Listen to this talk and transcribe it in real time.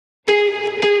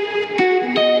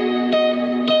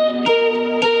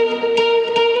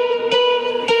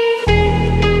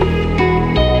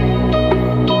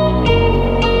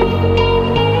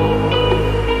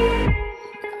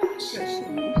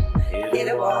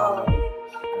go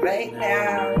right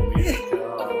now.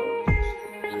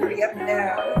 Hurry up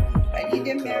now. I need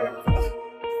a miracle.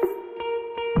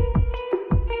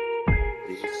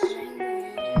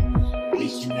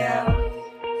 Reaching out,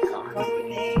 call your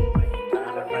name.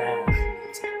 Not around.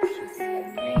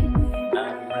 Not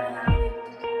around.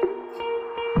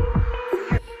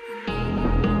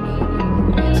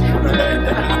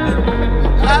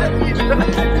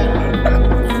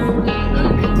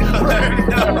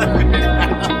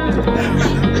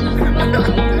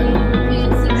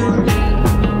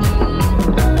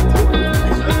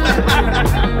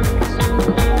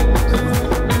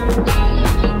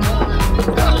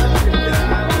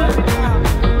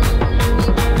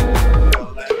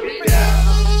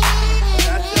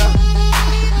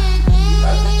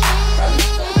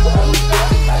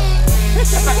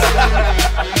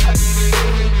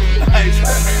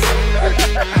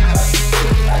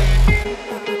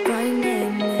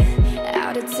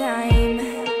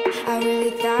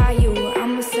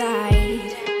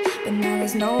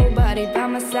 Nobody by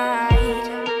my side.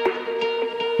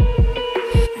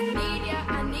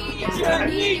 I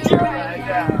need you right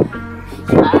now.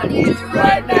 I need you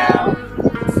right now.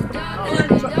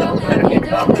 Don't let me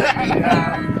down. I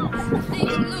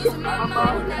think I'm losing my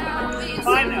mind now. It's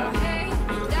okay.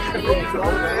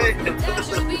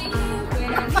 Don't be here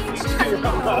when I need you the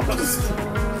most.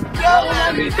 Don't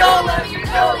let me down.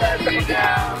 Don't let me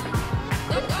down.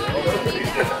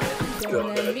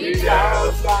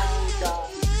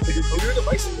 You're the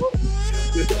bicycle.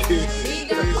 Don't let me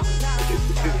down.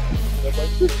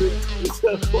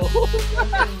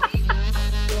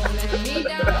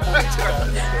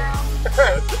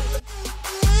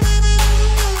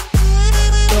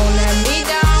 Don't let me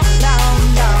down,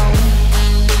 down, down.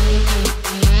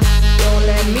 Don't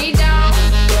let me down,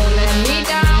 don't let me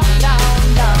down,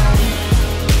 down, down.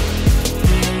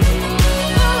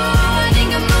 Oh, I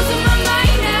think I'm losing my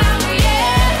mind now,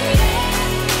 yeah.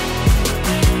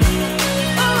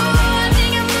 Oh, I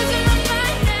think I'm losing my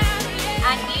mind now, yeah. I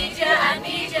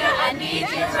need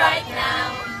you right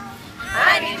now.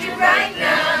 I need you right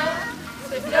now.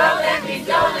 So don't let me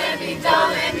down. I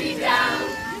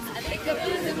think I'm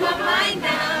losing my mind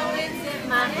now. It's in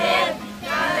my head,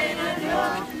 darling. I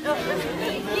know.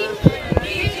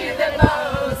 Need you the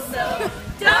most. So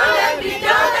don't let me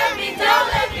down. Don't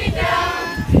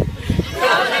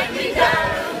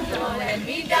let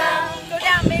me down. Go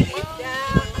down, baby.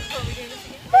 Down.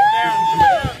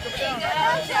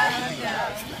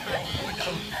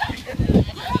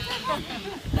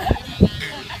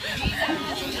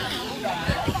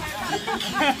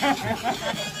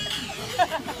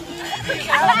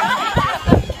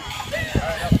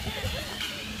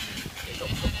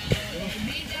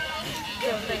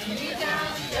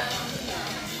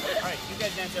 Alright, you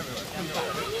guys dance everywhere.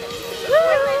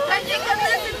 I think I'm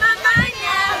losing my mind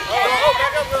now. Oh,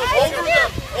 back up, girls.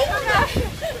 Over them.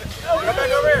 Come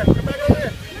back over here. Come back over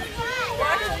here.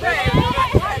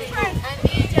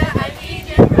 I need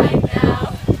you right now.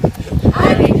 I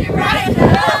need you right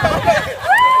now.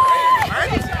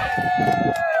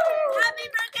 Happy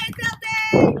birthday,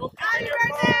 Celtic! Happy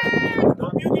birthday!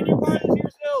 Don't you get your parties to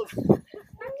yourselves.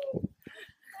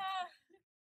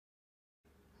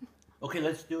 Okay,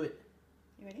 let's do it.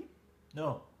 You ready?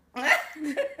 No. Let's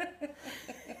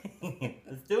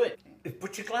do it.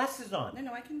 Put your glasses on.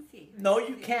 No, I can see. No,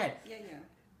 you can't. Yeah.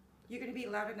 You're going to be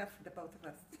loud enough for the both of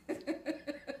us.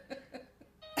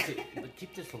 Okay, but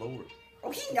keep this lower.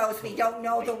 Oh, he knows we don't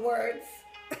know the words.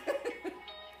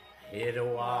 Hit a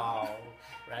wall.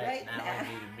 Right now I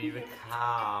need a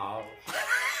miracle.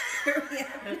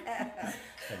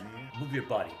 Move your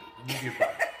body, baby. Move your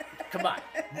body. Come on,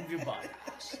 move your body.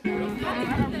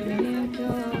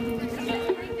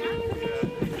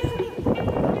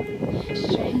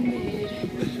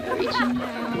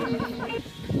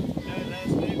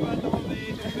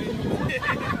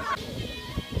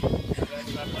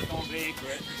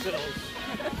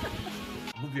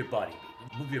 Move your body,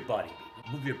 baby. Move your body, baby.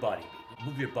 Move your body, baby.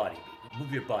 Move your body, baby.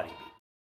 Move your body, baby.